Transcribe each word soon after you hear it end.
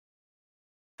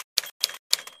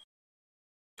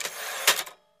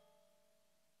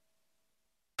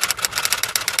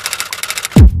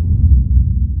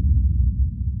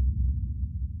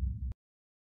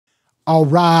All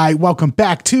right, welcome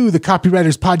back to the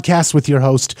Copywriters Podcast with your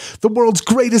host, the world's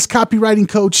greatest copywriting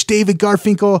coach, David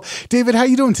Garfinkel. David, how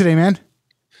you doing today, man?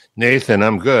 Nathan,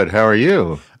 I'm good. How are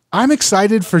you? I'm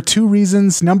excited for two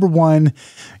reasons. Number one,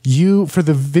 for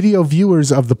the video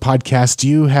viewers of the podcast,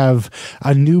 you have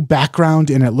a new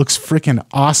background and it looks freaking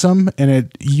awesome.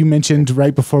 And you mentioned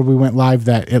right before we went live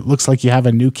that it looks like you have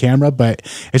a new camera, but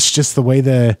it's just the way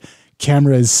the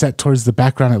camera is set towards the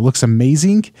background. It looks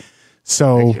amazing.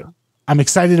 So I'm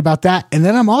excited about that. And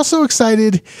then I'm also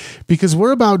excited because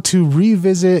we're about to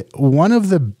revisit one of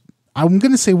the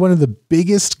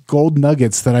biggest gold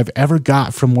nuggets that I've ever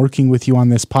got from working with you on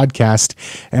this podcast.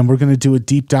 And we're going to do a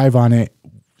deep dive on it.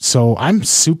 So I'm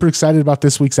super excited about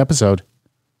this week's episode.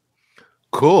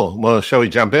 Cool. Well, shall we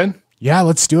jump in? Yeah,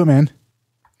 let's do it, man.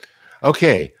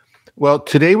 Okay. Well,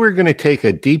 today we're going to take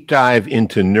a deep dive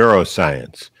into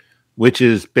neuroscience, which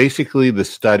is basically the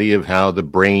study of how the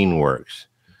brain works.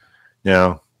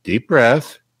 Now, deep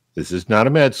breath. This is not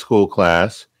a med school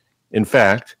class. In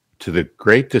fact, to the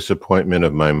great disappointment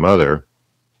of my mother,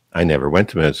 I never went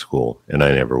to med school, and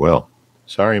I never will.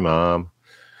 Sorry, Mom.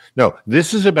 No,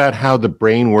 this is about how the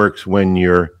brain works when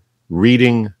you're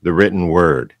reading the written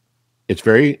word. It's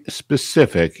very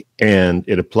specific, and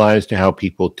it applies to how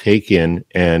people take in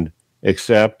and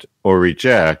accept or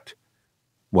reject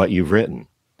what you've written.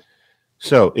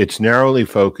 So it's narrowly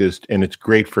focused, and it's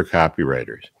great for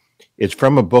copywriters. It's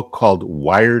from a book called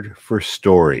Wired for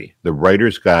Story, The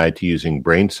Writer's Guide to Using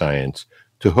Brain Science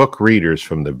to Hook Readers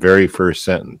from the Very First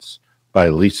Sentence by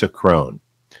Lisa Cron.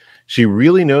 She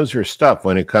really knows her stuff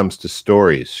when it comes to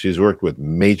stories. She's worked with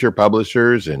major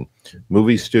publishers and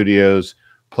movie studios,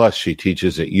 plus she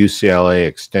teaches at UCLA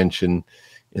Extension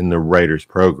in the writers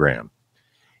program.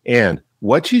 And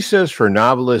what she says for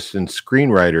novelists and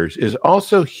screenwriters is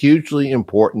also hugely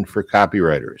important for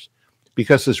copywriters,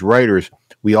 because as writers,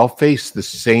 we all face the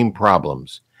same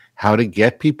problems: how to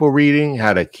get people reading,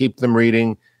 how to keep them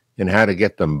reading, and how to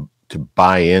get them to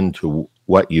buy into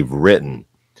what you've written.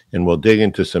 And we'll dig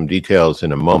into some details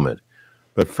in a moment.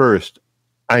 But first,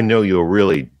 I know you'll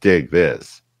really dig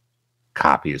this.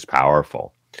 Copy is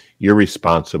powerful. You're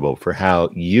responsible for how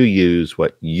you use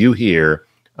what you hear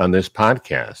on this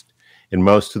podcast. And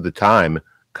most of the time,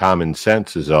 common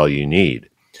sense is all you need.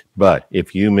 But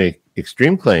if you make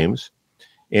extreme claims,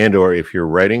 and or if you're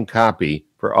writing copy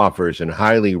for offers in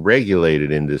highly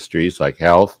regulated industries like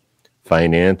health,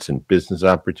 finance, and business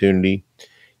opportunity,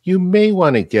 you may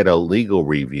want to get a legal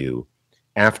review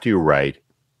after you write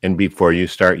and before you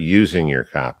start using your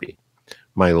copy.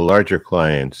 My larger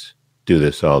clients do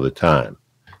this all the time.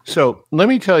 So let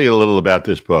me tell you a little about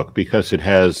this book, because it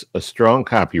has a strong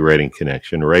copywriting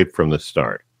connection right from the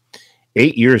start.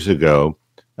 8 years ago,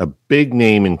 a big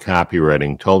name in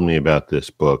copywriting told me about this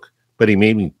book, but he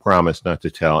made me promise not to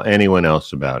tell anyone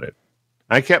else about it.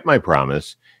 I kept my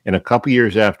promise, and a couple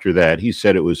years after that, he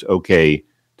said it was okay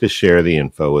to share the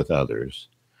info with others.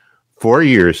 4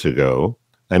 years ago,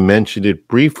 I mentioned it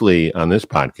briefly on this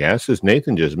podcast, as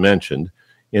Nathan just mentioned,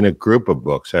 in a group of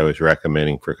books I was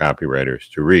recommending for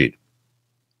copywriters to read.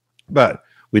 But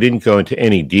we didn't go into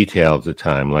any detail at the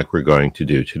time like we're going to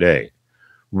do today.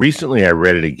 Recently, I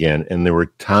read it again, and there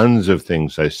were tons of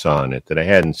things I saw in it that I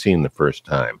hadn't seen the first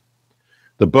time.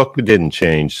 The book didn't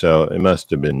change, so it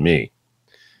must have been me.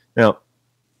 Now,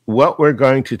 what we're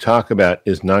going to talk about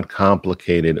is not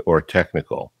complicated or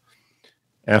technical.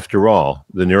 After all,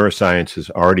 the neuroscience has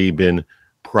already been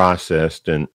processed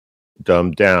and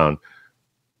dumbed down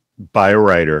by a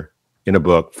writer in a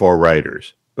book for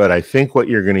writers. But I think what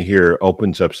you're going to hear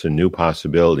opens up some new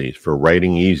possibilities for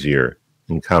writing easier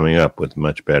and coming up with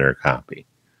much better copy.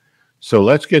 So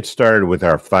let's get started with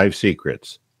our 5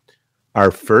 secrets.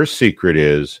 Our first secret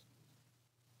is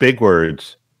big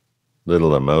words,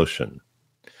 little emotion.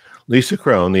 Lisa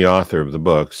Cron, the author of the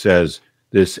book, says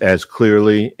this as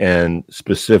clearly and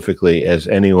specifically as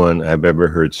anyone I've ever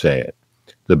heard say it.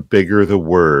 The bigger the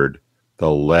word,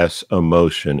 the less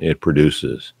emotion it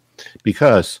produces,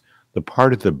 because the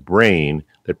part of the brain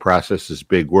that processes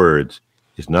big words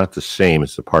is not the same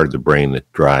as the part of the brain that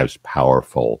drives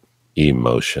powerful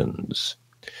emotions.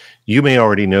 You may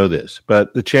already know this,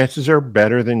 but the chances are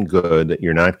better than good that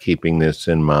you're not keeping this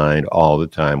in mind all the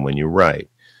time when you write,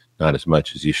 not as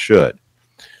much as you should.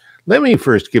 Let me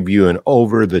first give you an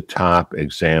over-the-top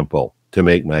example to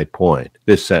make my point.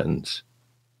 This sentence: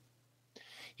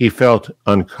 he felt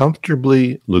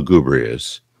uncomfortably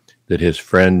lugubrious that his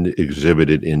friend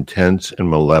exhibited intense and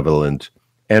malevolent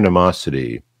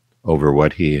animosity over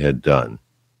what he had done.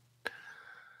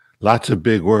 Lots of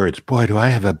big words. Boy, do I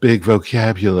have a big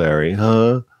vocabulary,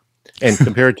 huh? And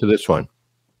compared to this one,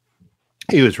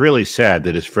 He was really sad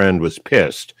that his friend was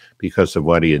pissed because of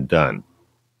what he had done.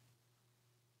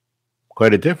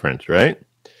 Quite a difference, right?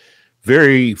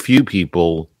 Very few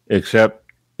people, except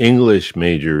English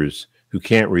majors who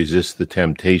can't resist the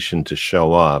temptation to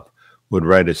show off, would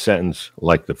write a sentence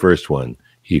like the first one.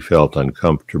 He felt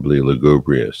uncomfortably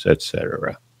lugubrious,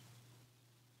 etc.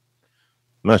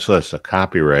 Much less a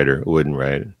copywriter wouldn't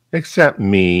write it, except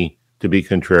me, to be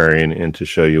contrarian and to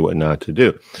show you what not to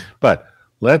do. But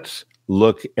let's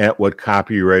look at what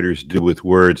copywriters do with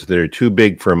words that are too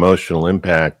big for emotional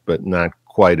impact, but not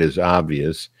quite as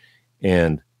obvious,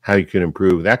 and how you can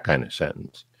improve that kind of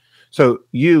sentence. So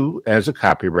you, as a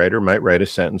copywriter, might write a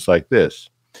sentence like this.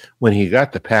 When he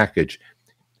got the package,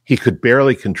 he could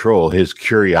barely control his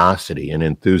curiosity and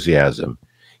enthusiasm.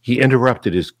 He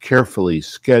interrupted his carefully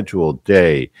scheduled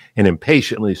day and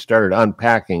impatiently started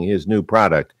unpacking his new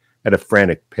product at a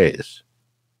frantic pace.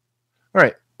 All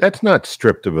right, that's not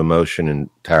stripped of emotion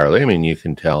entirely. I mean, you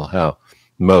can tell how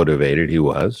motivated he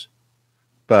was,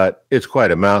 but it's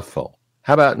quite a mouthful.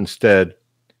 How about instead,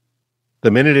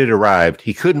 the minute it arrived,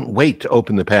 he couldn't wait to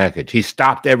open the package. He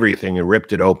stopped everything and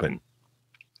ripped it open.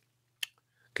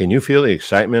 Can you feel the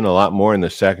excitement a lot more in the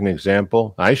second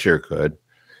example? I sure could.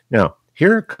 Now,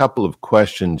 here are a couple of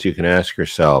questions you can ask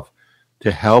yourself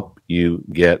to help you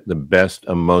get the best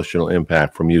emotional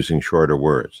impact from using shorter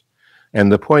words.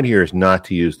 And the point here is not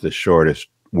to use the shortest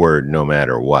word no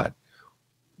matter what.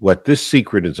 What this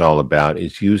secret is all about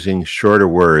is using shorter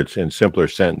words and simpler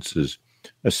sentences,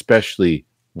 especially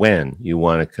when you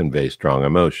want to convey strong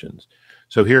emotions.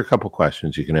 So here are a couple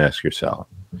questions you can ask yourself.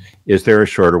 Is there a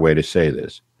shorter way to say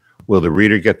this? Will the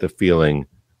reader get the feeling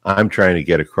I'm trying to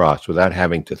get across without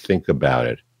having to think about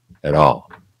it at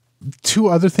all? Two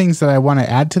other things that I want to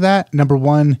add to that. Number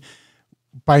one,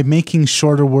 by making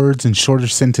shorter words and shorter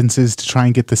sentences to try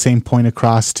and get the same point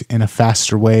across in a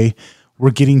faster way,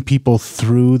 we're getting people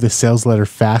through the sales letter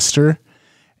faster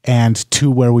and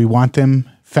to where we want them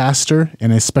faster.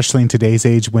 And especially in today's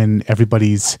age when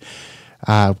everybody's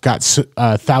got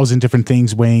 1,000 different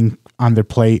things weighing on their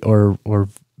plate or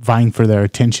vying for their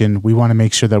attention, we want to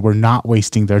make sure that we're not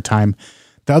wasting their time.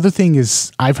 The other thing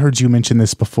is, I've heard you mention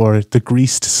this before, the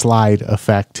greased slide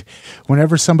effect.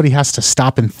 Whenever somebody has to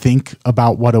stop and think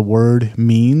about what a word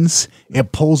means,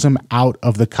 it pulls them out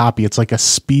of the copy. It's like a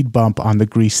speed bump on the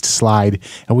greased slide.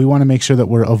 And we want to make sure that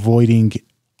we're avoiding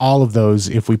all of those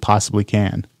if we possibly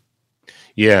can.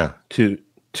 Yeah, two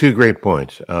great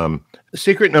points.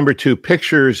 Secret number 2,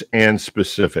 pictures and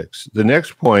specifics. The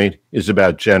next point is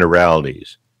about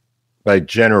generalities. By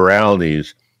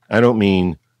generalities, I don't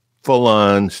mean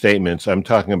full-on statements. I'm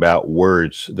talking about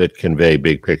words that convey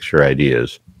big picture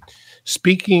ideas.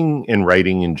 Speaking and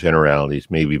writing in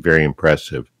generalities may be very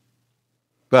impressive,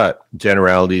 but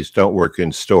generalities don't work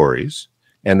in stories,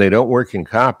 and they don't work in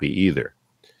copy either.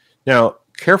 Now,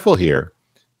 careful here,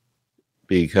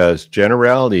 because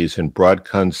generalities and broad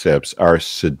concepts are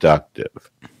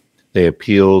seductive. They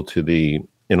appeal to the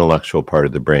intellectual part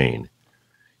of the brain.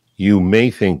 You may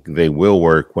think they will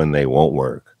work when they won't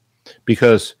work,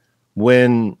 because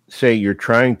when, say, you're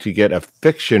trying to get a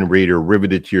fiction reader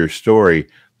riveted to your story,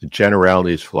 the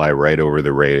generalities fly right over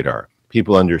the radar.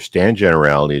 People understand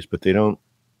generalities, but they don't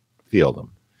feel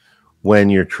them. When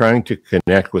you're trying to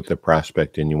connect with the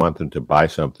prospect and you want them to buy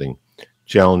something,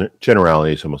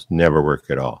 generalities almost never work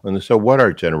at all. And so what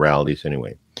are generalities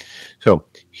anyway? So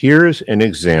here's an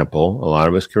example a lot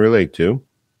of us can relate to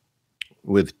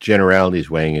with generalities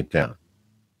weighing it down.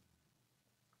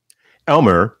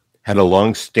 Elmer had a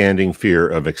long-standing fear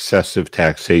of excessive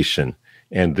taxation,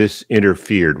 and this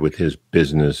interfered with his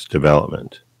business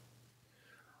development.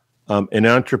 An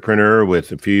entrepreneur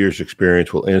with a few years'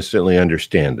 experience will instantly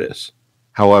understand this.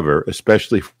 However,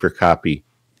 especially for copy,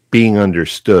 being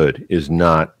understood is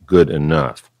not good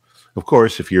enough. Of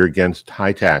course, if you're against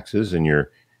high taxes and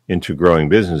you're into growing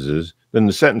businesses, then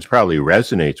the sentence probably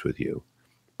resonates with you.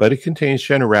 But it contains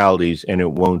generalities, and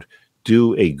it won't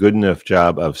do a good enough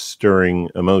job of stirring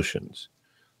emotions.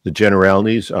 The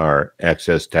generalities are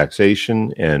excess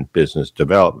taxation and business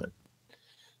development.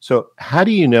 So how do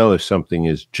you know if something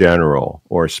is general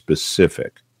or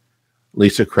specific?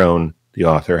 Lisa Cron, the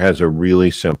author, has a really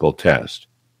simple test.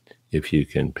 If you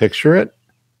can picture it,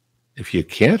 if you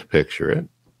can't picture it,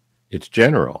 it's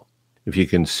general. If you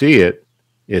can see it,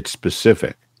 it's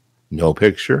specific. No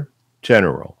picture,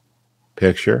 general.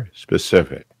 Picture,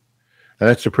 specific. And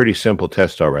that's a pretty simple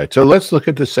test, all right. So let's look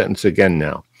at the sentence again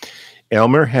now.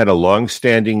 Elmer had a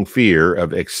long-standing fear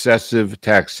of excessive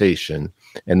taxation,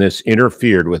 and this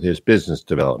interfered with his business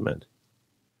development.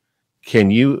 Can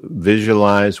you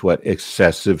visualize what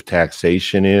excessive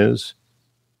taxation is?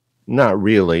 Not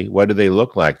really. What do they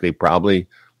look like? They probably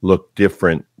look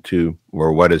different to,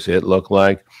 or what does it look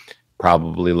like?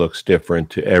 Probably looks different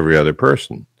to every other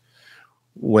person.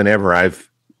 Whenever I've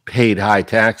paid high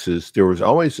taxes, there was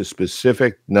always a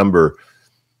specific number.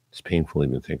 It's painful to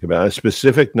even think about a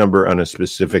specific number on a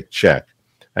specific check.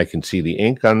 I can see the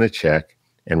ink on the check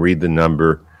and read the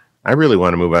number. I really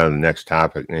want to move on to the next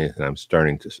topic, Nathan. I'm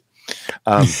starting to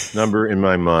number in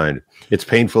my mind. It's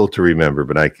painful to remember,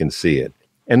 but I can see it.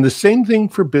 And the same thing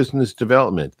for business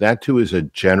development. That too is a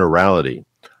generality.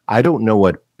 I don't know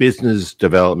what business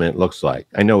development looks like.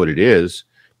 I know what it is,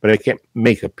 but I can't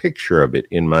make a picture of it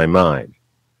in my mind.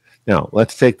 Now,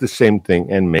 let's take the same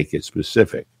thing and make it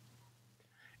specific.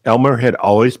 Elmer had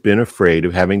always been afraid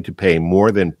of having to pay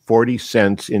more than 40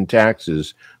 cents in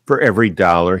taxes for every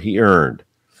dollar he earned.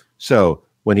 So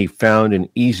when he found an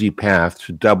easy path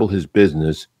to double his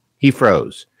business, he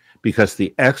froze because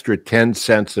the extra 10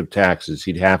 cents of taxes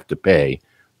he'd have to pay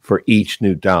for each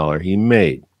new dollar he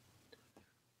made.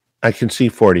 I can see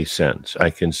 40 cents.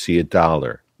 I can see a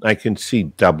dollar. I can see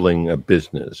doubling a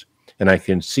business, and I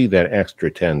can see that extra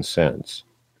 10 cents.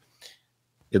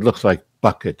 It looks like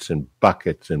buckets and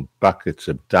buckets and buckets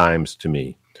of dimes to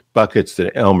me, buckets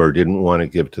that Elmer didn't want to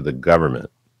give to the government.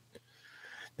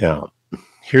 Now,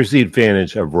 here's the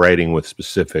advantage of writing with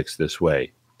specifics this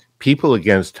way. People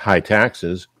against high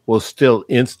taxes will still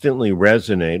instantly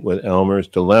resonate with Elmer's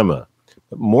dilemma.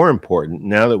 But more important,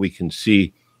 now that we can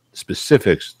see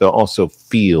specifics, they'll also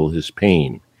feel his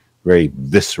pain, very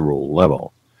visceral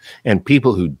level. And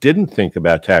people who didn't think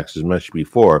about taxes much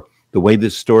before, the way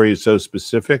this story is so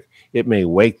specific, it may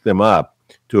wake them up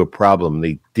to a problem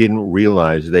they didn't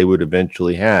realize they would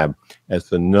eventually have as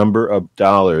the number of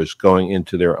dollars going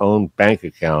into their own bank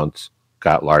accounts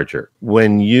got larger.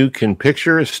 When you can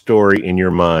picture a story in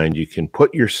your mind, you can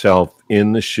put yourself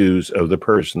in the shoes of the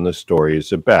person the story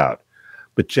is about.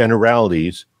 But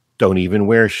generalities don't even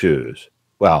wear shoes.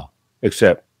 Well,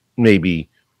 except maybe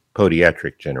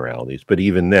podiatric generalities, but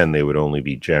even then they would only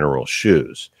be general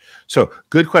shoes. So,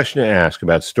 good question to ask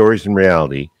about stories in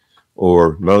reality,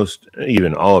 or most,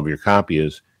 even all of your copy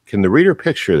is, can the reader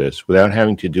picture this without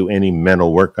having to do any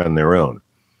mental work on their own?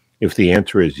 If the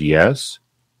answer is yes,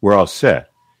 we're all set.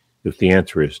 If the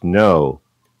answer is no,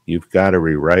 you've got to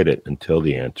rewrite it until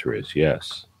the answer is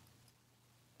yes.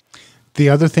 The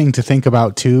other thing to think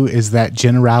about too is that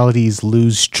generalities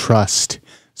lose trust.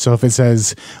 So if it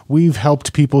says, we've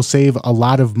helped people save a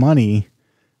lot of money,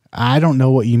 I don't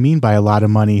know what you mean by a lot of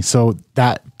money. So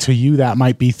that to you, that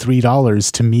might be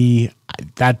 $3. To me,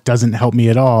 that doesn't help me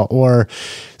at all. Or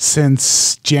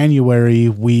since January,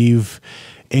 we've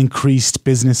increased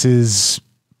businesses'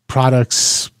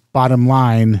 products bottom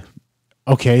line.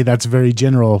 Okay, that's very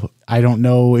general. I don't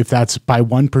know if that's by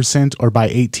 1% or by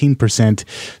 18%.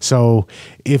 So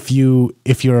if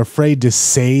you're afraid to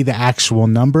say the actual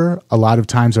number, a lot of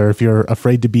times, or if you're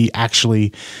afraid to be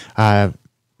actually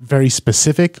very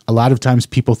specific, a lot of times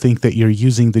people think that you're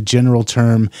using the general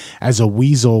term as a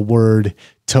weasel word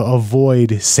to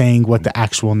avoid saying what the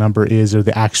actual number is or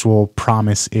the actual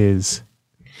promise is.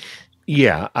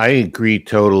 Yeah, I agree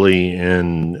totally.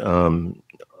 And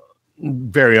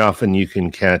very often you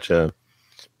can catch a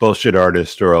bullshit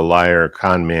artist or a liar,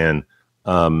 con man,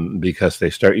 because they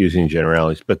start using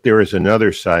generalities. But there is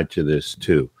another side to this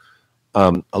too.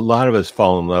 A lot of us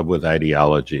fall in love with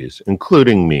ideologies,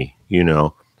 including me.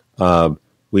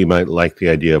 We might like the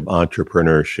idea of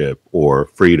entrepreneurship or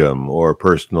freedom or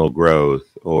personal growth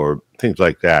or things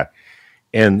like that.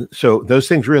 And so those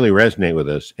things really resonate with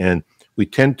us. And we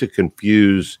tend to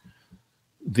confuse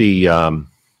the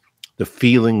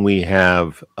feeling we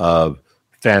have of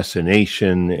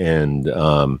fascination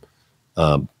and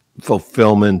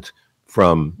fulfillment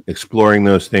from exploring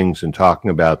those things and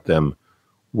talking about them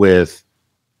with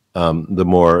the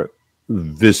more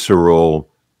visceral,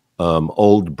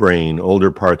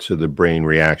 older parts of the brain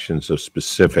reactions of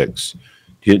specifics.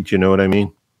 Do you know what I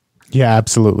mean? Yeah,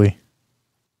 absolutely.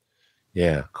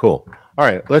 Yeah, cool. All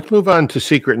right, let's move on to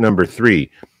secret number 3,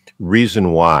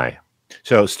 reason why.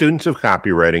 So students of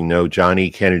copywriting know John E.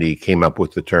 Kennedy came up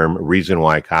with the term reason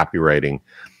why copywriting,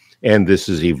 and this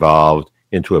has evolved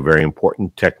into a very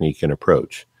important technique and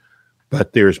approach.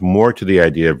 But there's more to the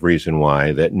idea of reason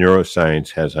why that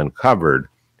neuroscience has uncovered,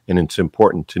 and it's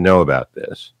important to know about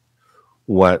this.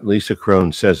 What Lisa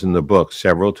Cron says in the book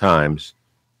several times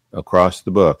across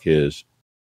the book is,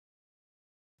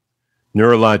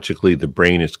 neurologically, the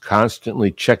brain is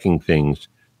constantly checking things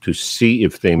to see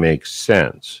if they make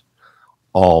sense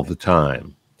all the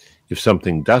time. If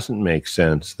something doesn't make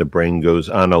sense, the brain goes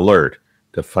on alert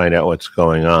to find out what's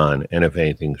going on and if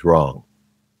anything's wrong.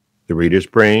 The reader's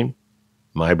brain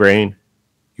My brain,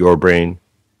 your brain,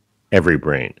 every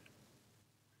brain.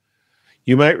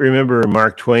 You might remember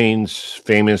Mark Twain's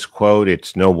famous quote,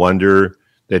 "It's no wonder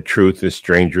that truth is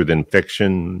stranger than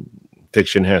fiction.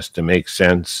 Fiction has to make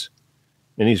sense."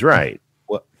 And he's right.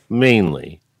 Well,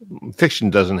 mainly, fiction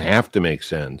doesn't have to make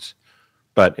sense,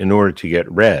 but in order to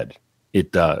get read,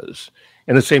 it does.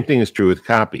 And the same thing is true with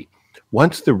copy.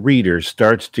 Once the reader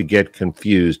starts to get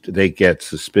confused, they get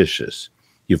suspicious.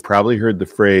 You've probably heard the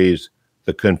phrase,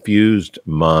 "the confused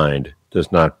mind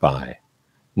does not buy."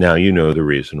 Now you know the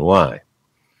reason why.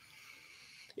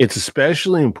 It's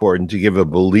especially important to give a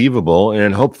believable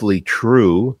and hopefully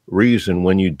true reason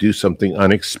when you do something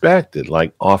unexpected,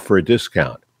 like offer a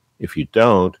discount. If you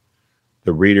don't,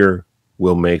 the reader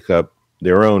will make up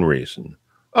their own reason.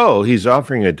 Oh, he's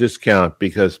offering a discount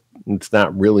because it's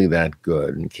not really that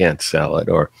good and can't sell it.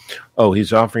 Or, oh,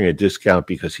 he's offering a discount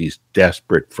because he's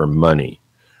desperate for money.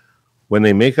 When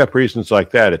they make up reasons like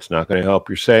that, it's not going to help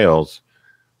your sales.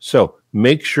 So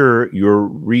make sure your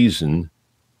reason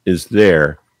is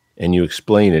there and you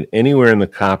explain it anywhere in the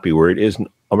copy where it isn't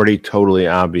already totally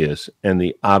obvious and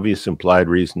the obvious implied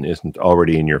reason isn't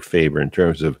already in your favor in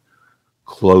terms of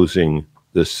closing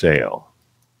the sale.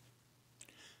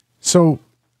 So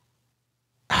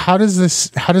how does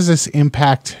this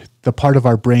impact the part of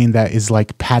our brain that is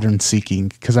like pattern seeking?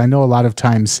 Because I know a lot of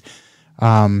times,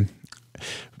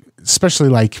 especially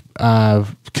like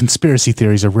conspiracy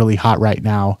theories are really hot right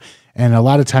now. And a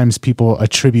lot of times people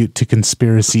attribute to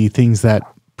conspiracy things that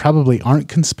probably aren't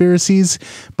conspiracies,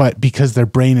 but because their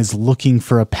brain is looking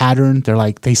for a pattern,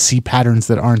 they see patterns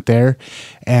that aren't there.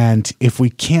 And if we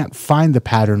can't find the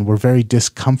pattern, we're very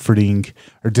discomforted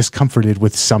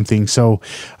with something. So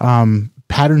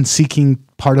pattern seeking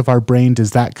part of our brain,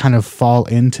 does that kind of fall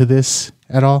into this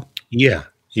at all? Yeah.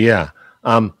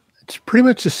 It's pretty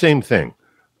much the same thing.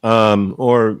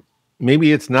 Or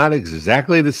maybe it's not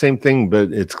exactly the same thing,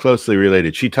 but it's closely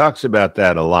related. She talks about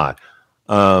that a lot.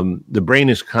 The brain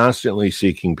is constantly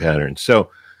seeking patterns.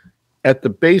 So at the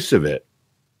base of it,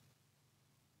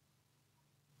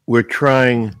 we're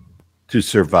trying to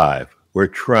survive. We're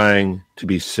trying to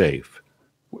be safe.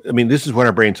 I mean, this is what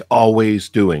our brain's always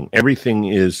doing. Everything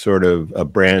is sort of a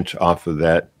branch off of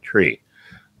that tree.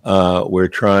 We're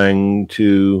trying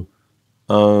to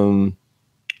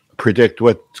predict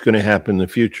what's going to happen in the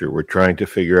future. We're trying to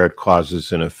figure out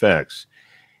causes and effects.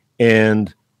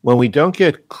 And when we don't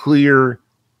get clear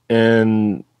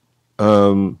and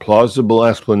plausible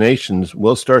explanations,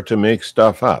 we'll start to make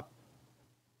stuff up.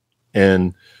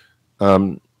 And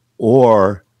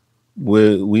or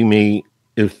we may,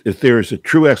 if there is a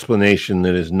true explanation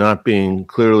that is not being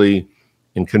clearly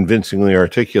and convincingly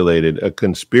articulated, a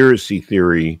conspiracy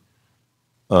theory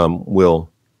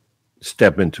will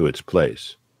step into its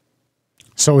place.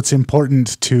 So it's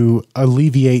important to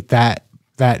alleviate that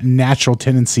natural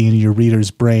tendency in your reader's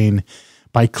brain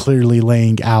by clearly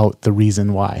laying out the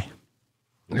reason why.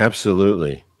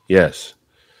 Absolutely. Yes.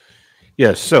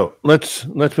 So let's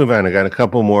move on. I got a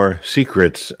couple more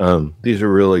secrets. These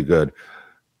are really good.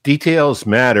 Details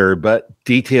matter, but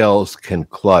details can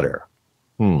clutter.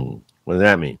 What does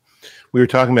that mean? We were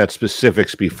talking about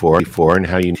specifics before and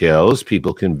how details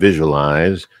people can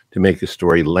visualize to make a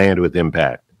story land with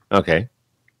impact. Okay.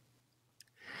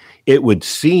 It would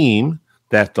seem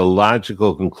that the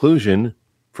logical conclusion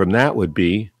from that would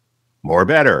be more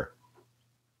better.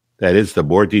 That is, the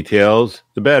more details,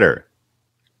 the better.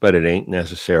 But it ain't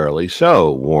necessarily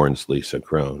so, warns Lisa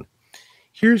Cron.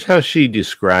 Here's how she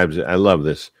describes it. I love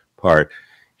this part.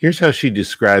 Here's how she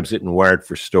describes it in Wired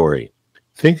for Story.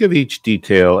 Think of each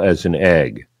detail as an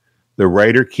egg. The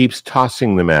writer keeps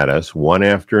tossing them at us, one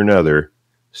after another,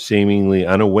 seemingly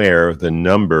unaware of the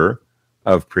number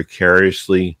of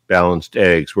precariously balanced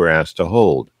eggs we're asked to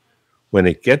hold. When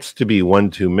it gets to be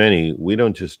one too many, we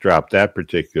don't just drop that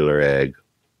particular egg.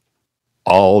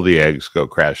 All the eggs go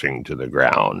crashing to the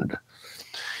ground.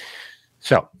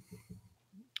 So,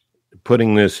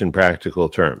 putting this in practical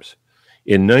terms,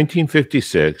 in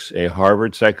 1956, a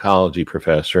Harvard psychology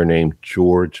professor named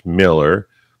George Miller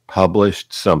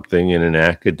published something in an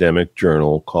academic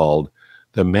journal called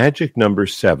The Magic Number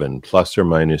 7 Plus or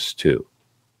Minus 2.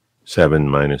 7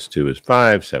 minus 2 is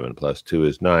 5, 7 plus 2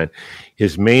 is 9.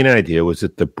 His main idea was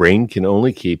that the brain can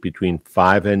only keep between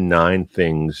 5 and 9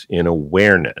 things in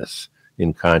awareness,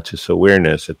 in conscious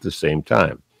awareness at the same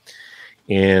time.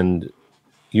 And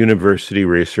university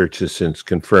research has since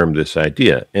confirmed this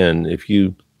idea. And if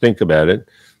you think about it,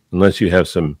 unless you have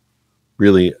some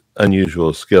really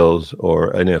unusual skills or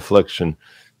an affliction,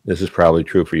 this is probably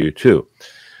true for you too.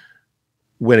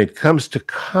 When it comes to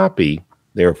copy,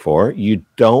 Therefore, you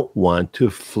don't want to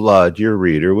flood your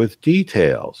reader with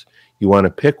details. You want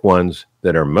to pick ones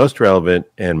that are most relevant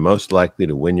and most likely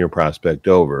to win your prospect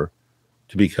over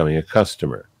to becoming a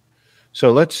customer.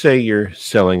 So let's say you're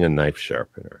selling a knife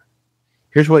sharpener.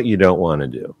 Here's what you don't want to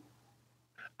do.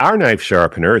 Our knife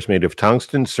sharpener is made of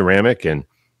tungsten, ceramic, and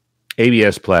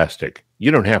ABS plastic.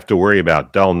 You don't have to worry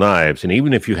about dull knives, and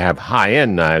even if you have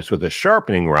high-end knives with a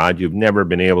sharpening rod you've never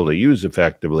been able to use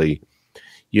effectively,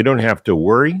 you don't have to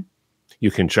worry.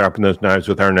 You can sharpen those knives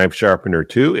with our knife sharpener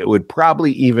too. It would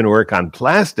probably even work on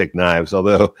plastic knives,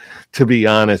 although, to be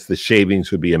honest, the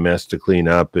shavings would be a mess to clean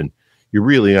up, and you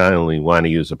really only want to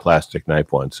use a plastic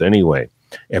knife once anyway.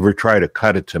 Ever try to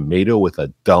cut a tomato with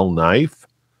a dull knife?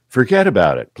 Forget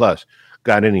about it. Plus,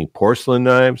 got any porcelain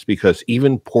knives? Because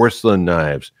even porcelain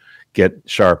knives get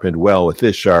sharpened well with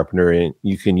this sharpener, and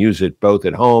you can use it both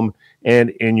at home and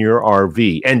in your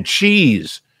RV. And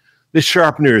cheese! This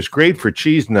sharpener is great for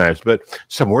cheese knives, but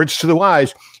some words to the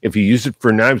wise. If you use it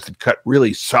for knives that cut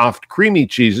really soft, creamy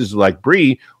cheeses like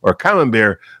brie or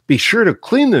camembert, be sure to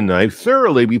clean the knife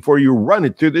thoroughly before you run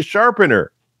it through the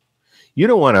sharpener. You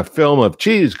don't want a film of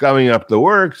cheese coming up the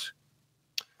works.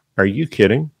 Are you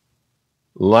kidding?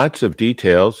 Lots of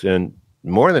details, and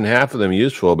more than half of them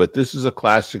useful, but this is a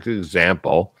classic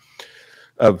example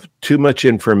of too much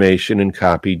information and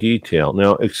copy detail.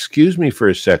 Now, excuse me for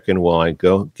a second while I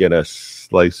go get a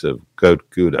slice of goat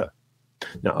Gouda.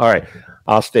 Now, all right,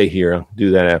 I'll stay here. I'll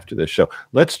do that after the show.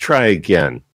 Let's try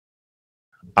again.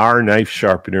 Our knife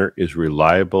sharpener is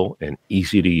reliable and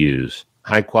easy to use.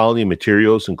 High-quality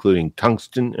materials, including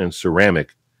tungsten and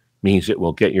ceramic, means it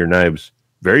will get your knives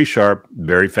very sharp,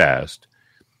 very fast.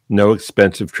 No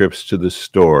expensive trips to the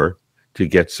store to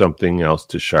get something else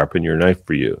to sharpen your knife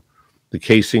for you. The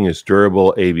casing is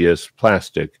durable ABS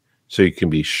plastic, so you can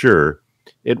be sure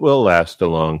it will last a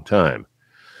long time.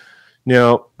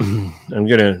 Now, I'm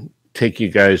going to take you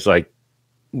guys like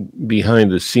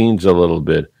behind the scenes a little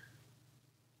bit.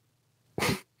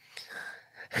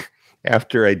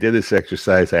 After I did this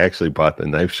exercise, I actually bought the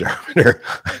knife sharpener.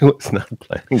 I was not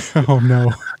planning. Oh,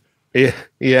 no.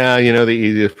 Yeah, you know, the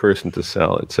easiest person to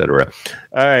sell, etc.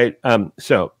 All right.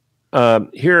 So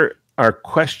here are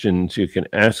questions you can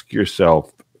ask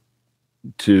yourself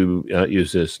to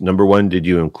use this. Number one, did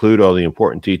you include all the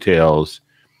important details?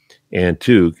 And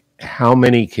two, how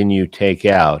many can you take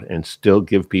out and still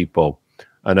give people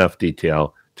enough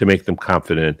detail to make them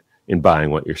confident in buying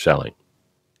what you're selling?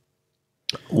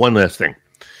 One last thing.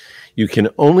 You can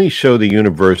only show the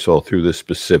universal through the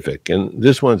specific. And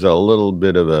this one's a little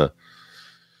bit of a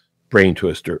brain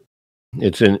twister.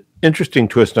 It's an interesting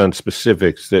twist on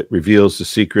specifics that reveals the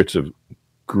secrets of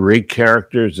great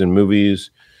characters in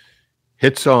movies,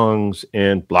 hit songs,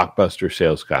 and blockbuster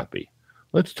sales copy.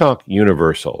 Let's talk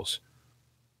universals,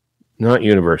 not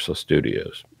Universal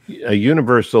Studios. A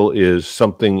universal is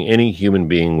something any human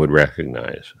being would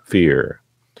recognize: fear,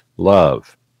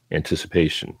 love,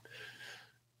 anticipation.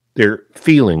 They're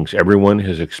feelings everyone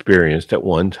has experienced at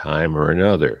one time or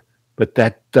another, but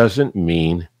that doesn't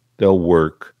mean they'll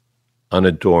work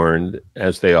unadorned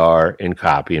as they are in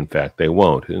copy. In fact, they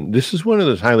won't. And this is one of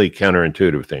those highly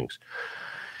counterintuitive things.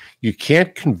 You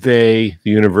can't convey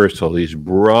the universal, these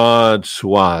broad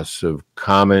swaths of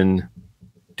common,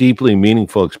 deeply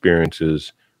meaningful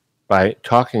experiences, by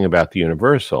talking about the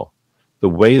universal. The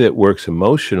way that works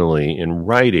emotionally in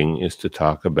writing is to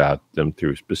talk about them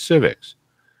through specifics.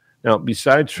 Now,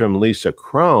 besides from Lisa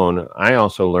Cron, I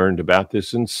also learned about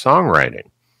this in songwriting.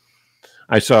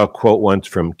 I saw a quote once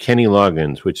from Kenny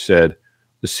Loggins, which said,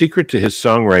 "The secret to his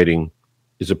songwriting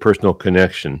is a personal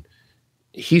connection."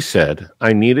 He said,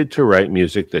 "I needed to write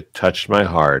music that touched my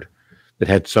heart, that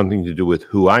had something to do with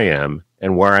who I am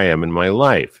and where I am in my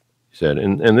life," he said.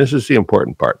 And this is the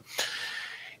important part.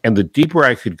 And the deeper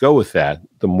I could go with that,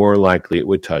 the more likely it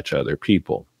would touch other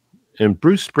people. And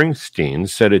Bruce Springsteen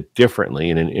said it differently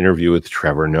in an interview with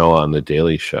Trevor Noah on The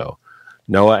Daily Show.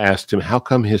 Noah asked him how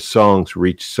come his songs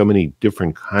reach so many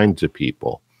different kinds of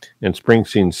people. And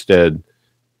Springsteen said,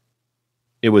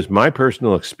 "It was my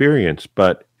personal experience,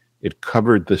 but it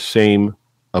covered the same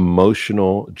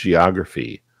emotional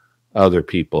geography other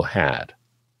people had."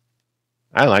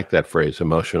 I like that phrase,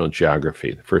 emotional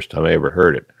geography, the first time I ever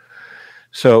heard it.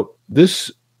 So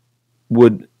this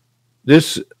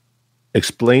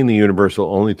explain the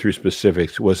universal only through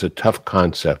specifics was a tough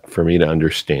concept for me to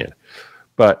understand.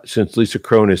 But since Lisa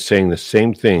Cron is saying the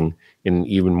same thing in an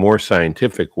even more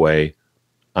scientific way,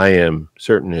 I am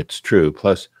certain it's true.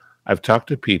 Plus, I've talked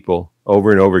to people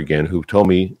over and over again who've told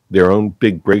me their own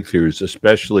big breakthroughs,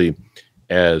 especially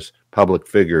as public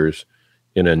figures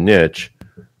in a niche,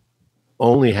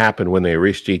 only happened when they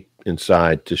reached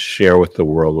inside to share with the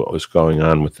world what was going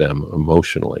on with them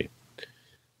emotionally.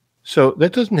 So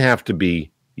that doesn't have to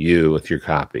be you with your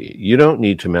copy. You don't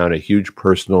need to mount a huge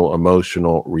personal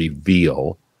emotional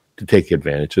reveal to take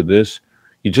advantage of this.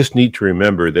 You just need to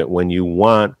remember that when you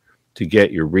want to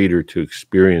get your reader to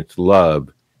experience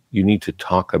love, you need to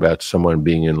talk about someone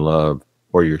being in love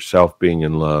or yourself being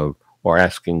in love or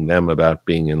asking them about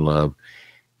being in love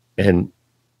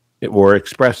or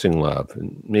expressing love.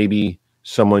 And maybe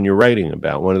someone you're writing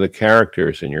about, one of the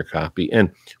characters in your copy.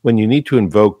 And when you need to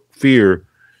invoke fear,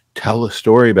 tell a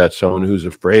story about someone who's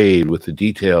afraid with the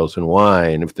details and why.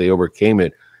 And if they overcame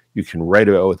it, you can write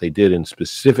about what they did in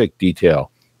specific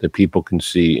detail that people can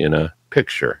see in a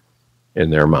picture in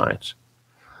their minds.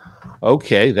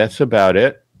 Okay, that's about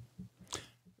it.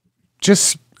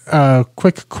 Just a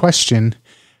quick question.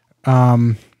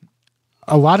 A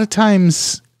lot of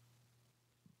times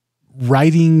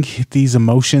writing these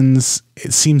emotions,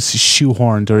 it seems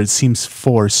shoehorned or it seems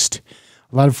forced.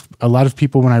 A lot of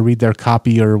people, when I read their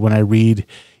copy or when I read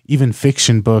even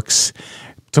fiction books,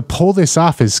 to pull this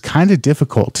off is kind of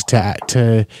difficult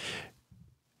to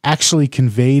actually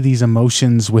convey these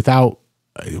emotions without,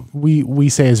 we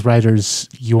say as writers,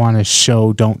 you want to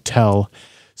show, don't tell.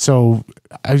 So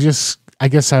I guess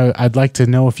I'd like to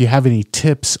know if you have any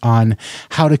tips on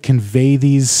how to convey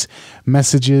these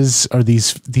messages or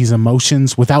these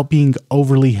emotions without being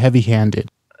overly heavy-handed.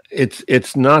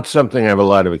 It's not something I have a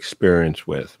lot of experience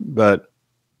with, but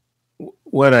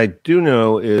what I do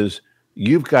know is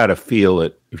you've got to feel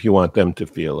it if you want them to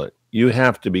feel it. You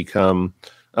have to become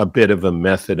a bit of a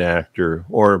method actor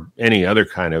or any other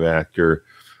kind of actor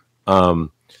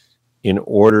in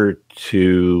order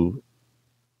to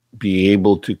be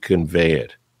able to convey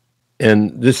it.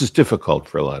 And this is difficult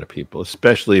for a lot of people,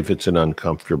 especially if it's an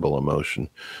uncomfortable emotion.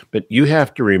 But you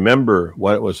have to remember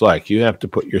what it was like. You have to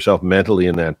put yourself mentally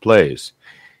in that place.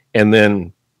 And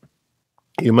then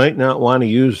you might not want to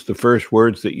use the first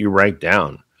words that you write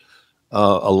down.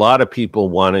 A lot of people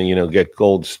want to, get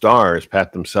gold stars,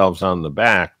 pat themselves on the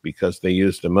back because they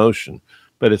used emotion.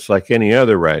 But it's like any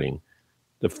other writing.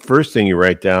 The first thing you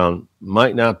write down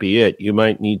might not be it. You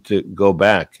might need to go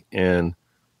back and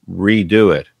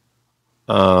redo it.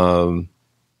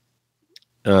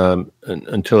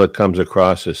 Until it comes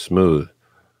across as smooth.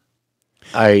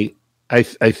 I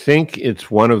think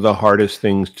it's one of the hardest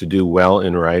things to do well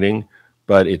in writing,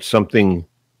 but it's something,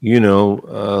 a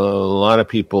lot of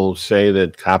people say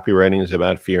that copywriting is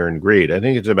about fear and greed. I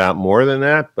think it's about more than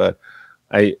that, but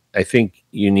I think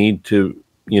you need to,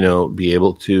 be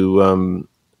able to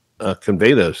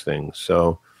convey those things.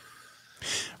 So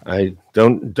I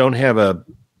don't have a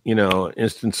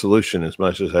instant solution as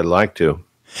much as I'd like to.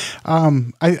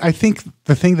 I think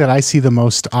the thing that I see the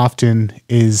most often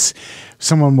is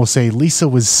someone will say Lisa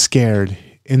was scared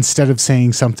instead of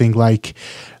saying something like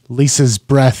Lisa's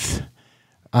breath,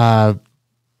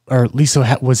 or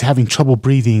Lisa was having trouble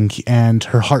breathing and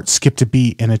her heart skipped a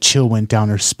beat and a chill went down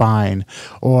her spine.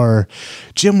 Or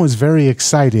Jim was very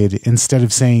excited instead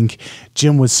of saying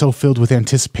Jim was so filled with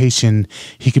anticipation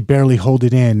he could barely hold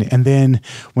it in. And then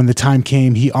when the time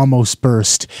came, he almost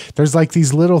burst. There's like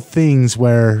these little things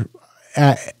where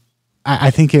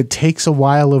I think it takes a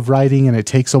while of writing and it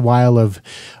takes a while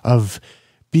of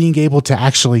being able to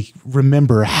actually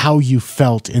remember how you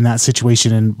felt in that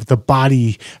situation and the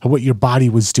body, what your body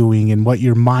was doing and what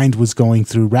your mind was going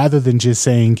through, rather than just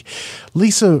saying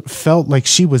Lisa felt like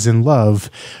she was in love.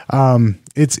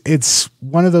 It's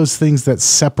one of those things that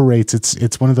separates.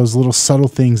 It's one of those little subtle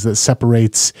things that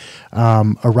separates a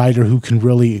writer who can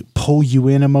really pull you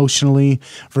in emotionally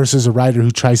versus a writer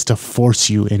who tries to force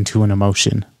you into an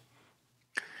emotion.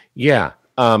 Yeah.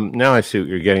 Now I see what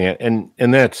you're getting at.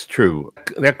 And that's true.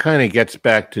 That kind of gets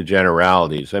back to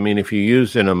generalities. I mean, if you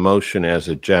use an emotion as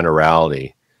a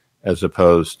generality, as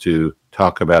opposed to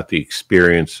talk about the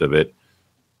experience of it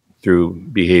through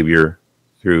behavior,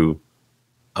 through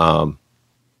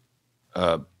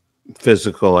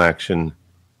physical action,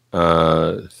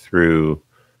 through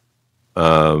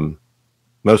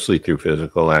mostly through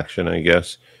physical action, I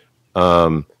guess,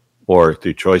 or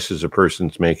through choices a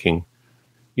person's making.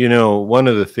 One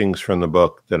of the things from the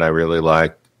book that I really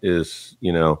liked is,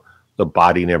 the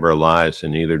body never lies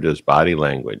and neither does body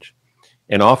language.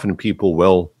 And often people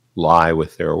will lie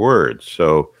with their words.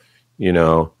 So,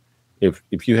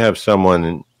 if you have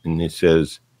someone and he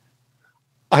says,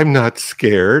 "I'm not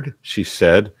scared," she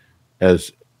said,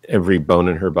 as every bone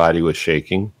in her body was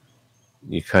shaking,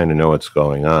 you kind of know what's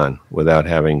going on without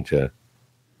having to,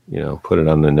 put it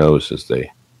on the nose, as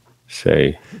they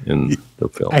say in the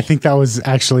film. I think that was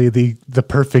actually the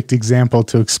perfect example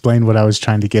to explain what I was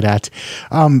trying to get at.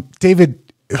 David,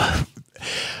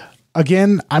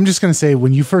 again, I'm just going to say,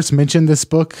 when you first mentioned this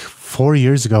book 4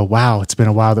 years ago, wow, it's been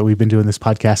a while that we've been doing this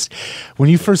podcast. When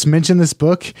you first mentioned this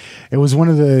book, it was one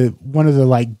of the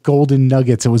like golden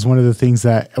nuggets. It was one of the things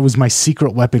that it was my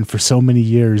secret weapon for so many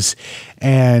years.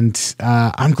 And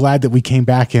I'm glad that we came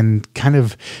back and kind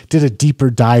of did a deeper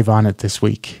dive on it this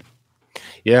week.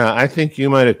 Yeah, I think you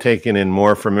might have taken in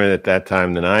more from it at that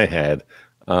time than I had.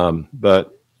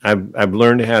 But I've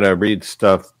learned how to read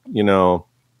stuff,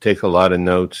 take a lot of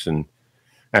notes. And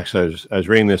actually, I was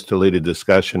reading this deleted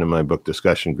discussion in my book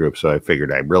discussion group, so I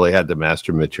figured I really had to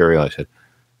master material. I said,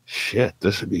 shit,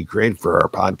 this would be great for our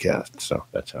podcast. So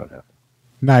that's how it happened.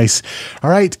 Nice. All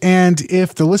right. And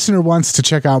if the listener wants to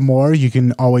check out more, you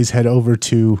can always head over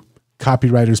to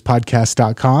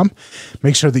copywriterspodcast.com.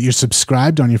 Make sure that you're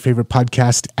subscribed on your favorite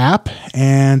podcast app.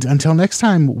 And until next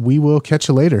time, we will catch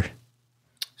you later.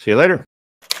 See you later.